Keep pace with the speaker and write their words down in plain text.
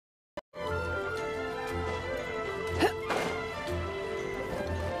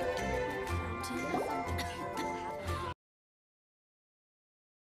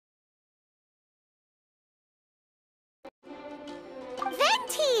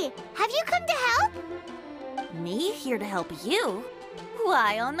you come to help? Me here to help you?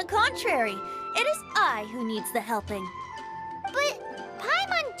 Why, on the contrary, it is I who needs the helping. But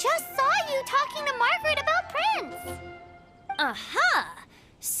Paimon just saw you talking to Margaret about Prince. Aha!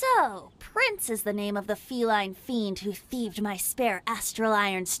 So, Prince is the name of the feline fiend who thieved my spare astral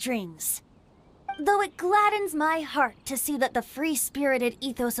iron strings. Though it gladdens my heart to see that the free-spirited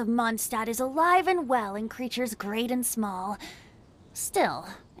ethos of Mondstadt is alive and well in creatures great and small, still,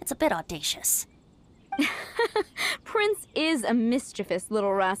 it's a bit audacious. Prince is a mischievous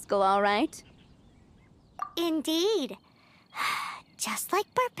little rascal, all right. Indeed. Just like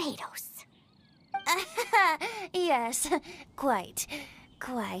Barbados. Yes, quite.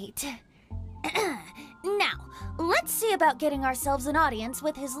 Now, let's see about getting ourselves an audience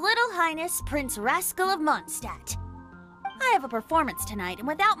with His Little Highness Prince Rascal of Mondstadt. I have a performance tonight, and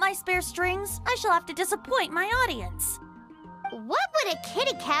without my spare strings, I shall have to disappoint my audience. What would a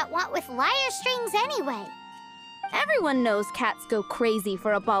kitty cat want with lyre strings anyway? Everyone knows cats go crazy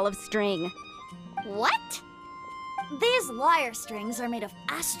for a ball of string. What? These lyre strings are made of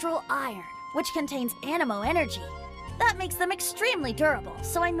astral iron, which contains animo energy. That makes them extremely durable,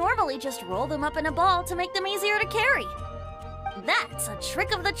 so I normally just roll them up in a ball to make them easier to carry. That's a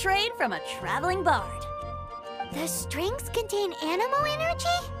trick of the trade from a traveling bard. The strings contain animo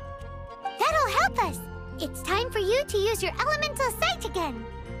energy? That'll help us. It's time for you to use your elemental sight again.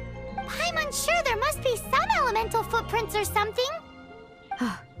 I'm sure there must be some elemental footprints or something.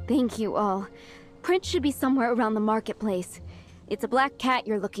 Thank you all. Prince should be somewhere around the marketplace. It's a black cat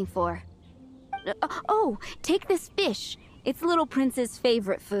you're looking for. Oh, take this fish. It's Little Prince's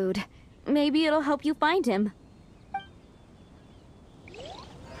favorite food. Maybe it'll help you find him.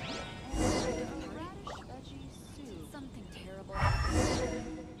 Something terrible.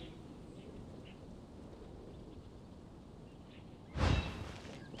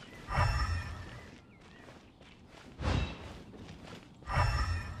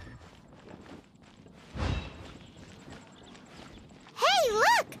 Hey,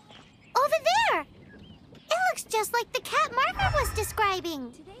 look! Over there! It looks just like the cat Margaret was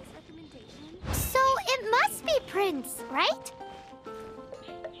describing. So it must be Prince, right?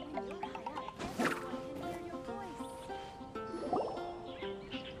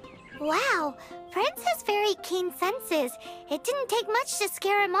 Wow, Prince has very keen senses. It didn't take much to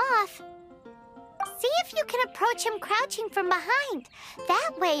scare him off. See if you can approach him crouching from behind.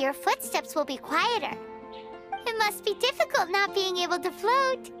 That way your footsteps will be quieter. It must be difficult not being able to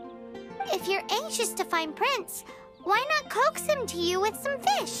float. If you're anxious to find Prince, why not coax him to you with some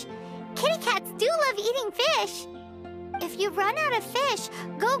fish? Kitty cats do love eating fish. If you run out of fish,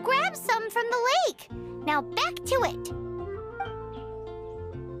 go grab some from the lake. Now back to it.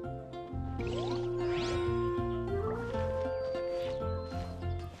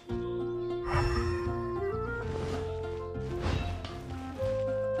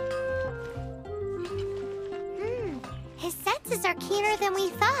 His senses are keener than we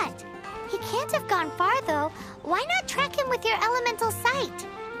thought. He can't have gone far, though. Why not track him with your elemental sight?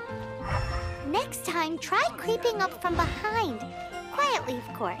 Next time, try creeping up from behind. Quietly,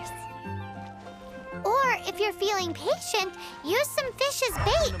 of course. Or, if you're feeling patient, use some fish as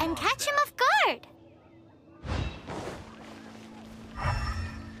bait and catch him off guard.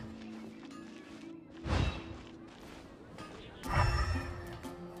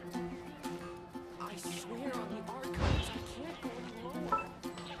 I swear on the archives, I can't go any lower.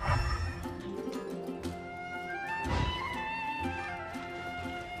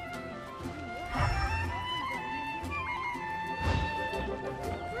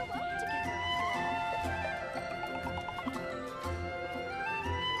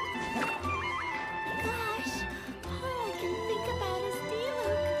 Gosh, all I can think about is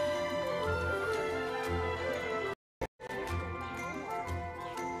Diluc.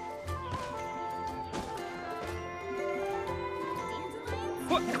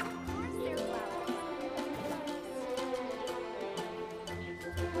 What?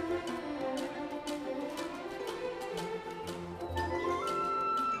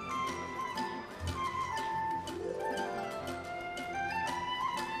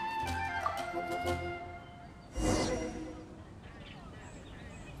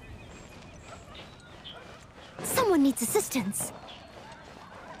 Someone needs assistance.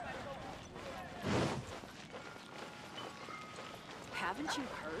 Haven't you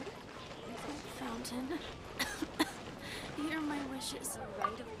heard? Fountain. Hear my wishes. A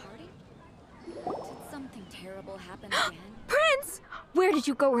rite of party? Did something terrible happen again? Prince! Where did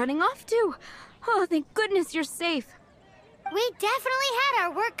you go running off to? Oh, thank goodness you're safe. We definitely had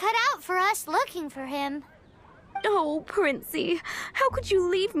our work cut out for us looking for him. Oh, Princey, how could you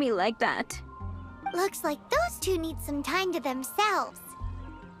leave me like that? Looks like those two need some time to themselves.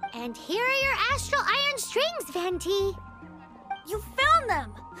 And here are your astral iron strings, Venti. You found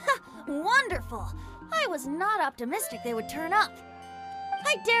them! Wonderful! I was not optimistic they would turn up.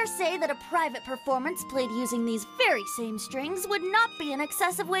 I dare say that a private performance played using these very same strings would not be an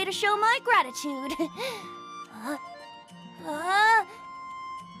excessive way to show my gratitude.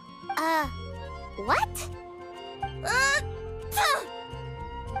 What?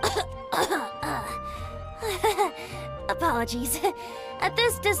 Apologies. At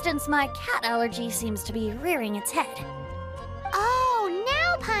this distance, my cat allergy seems to be rearing its head. Oh,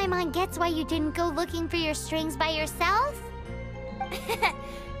 now Paimon gets why you didn't go looking for your strings by yourself.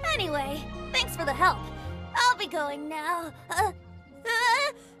 Anyway, thanks for the help. I'll be going now.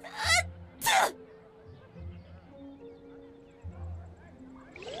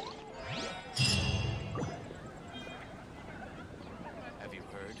 Have you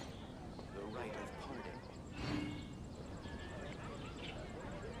heard? The rite of pardon.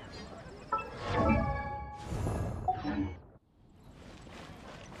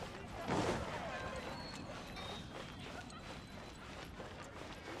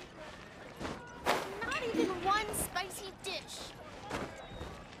 Not even one spicy dish.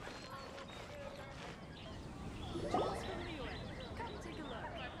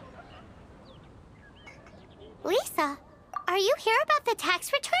 Lisa, are you here about the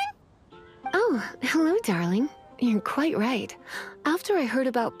tax return? Oh, hello, darling. You're quite right. After I heard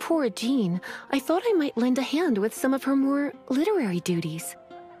about poor Jean, I thought I might lend a hand with some of her more literary duties.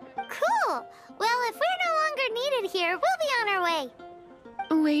 Cool. Well, if we're no longer needed here, we'll be on our way.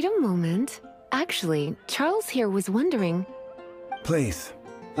 Wait a moment. Actually, Charles here was wondering... Please,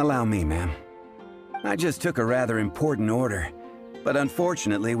 allow me, ma'am. I just took a rather important order, but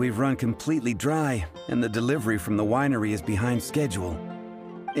unfortunately we've run completely dry, and the delivery from the winery is behind schedule.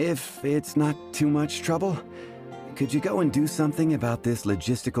 If it's not too much trouble, could you go and do something about this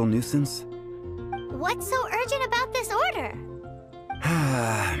logistical nuisance? What's so urgent about this order?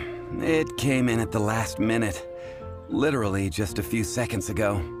 It came in at the last minute. Literally just a few seconds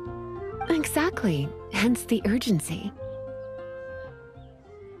ago. Exactly, hence the urgency.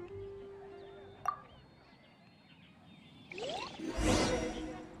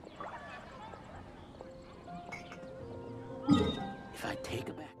 If I take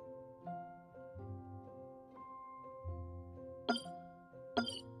it back.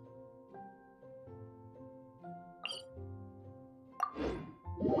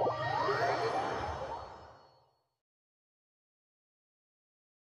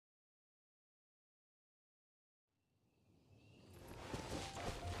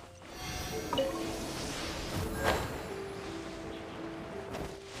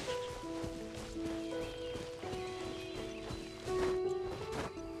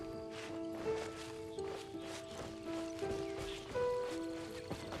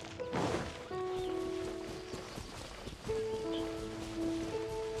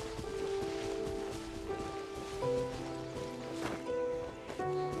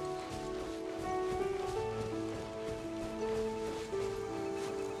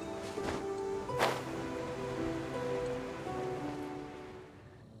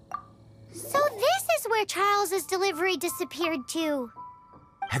 So this is where Charles's delivery disappeared to.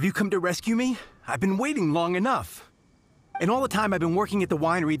 Have you come to rescue me? I've been waiting long enough. In all the time I've been working at the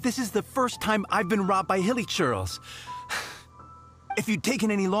winery, this is the first time I've been robbed by hilly churls. If you'd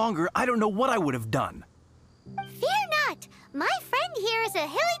taken any longer, I don't know what I would have done. Fear not! My friend here is a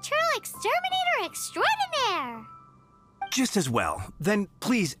hilly churl exterminator extraordinaire! Just as well. Then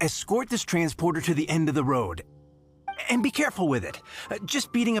please escort this transporter to the end of the road. And be careful with it.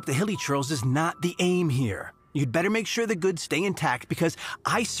 Just beating up the hilly churls is not the aim here. You'd better make sure the goods stay intact because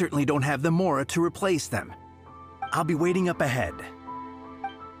I certainly don't have the mora to replace them. I'll be waiting up ahead.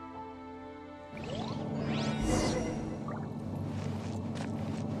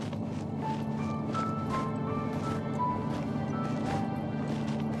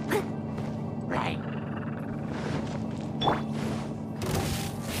 Right.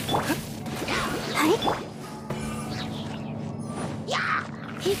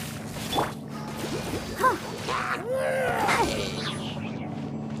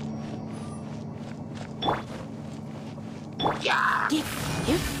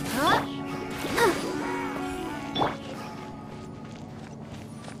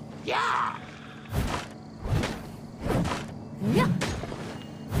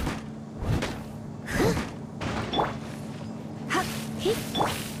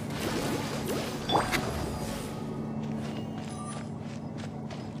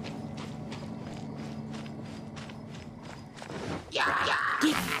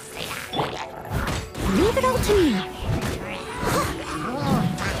 Leave it all to me.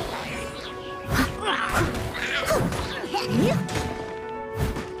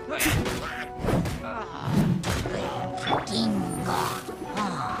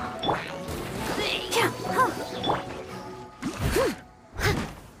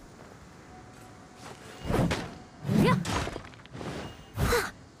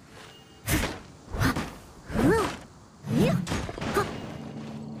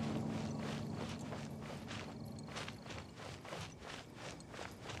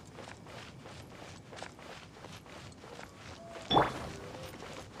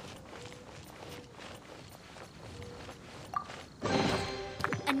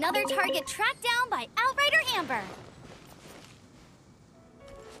 Another target tracked down by Outrider Amber.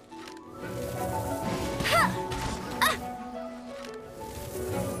 Ha! Ah!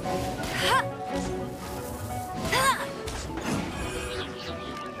 Ha! Ha!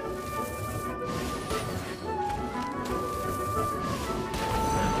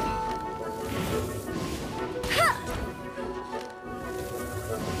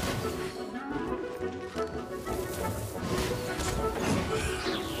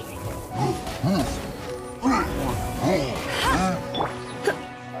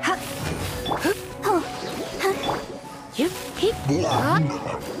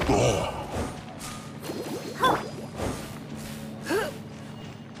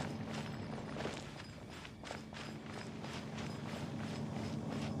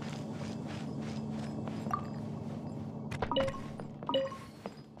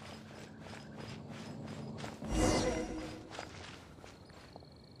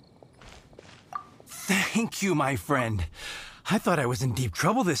 Thank you, my friend. I thought I was in deep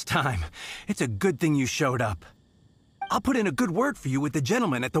trouble this time. It's a good thing you showed up. I'll put in a good word for you with the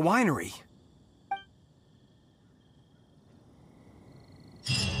gentleman at the winery.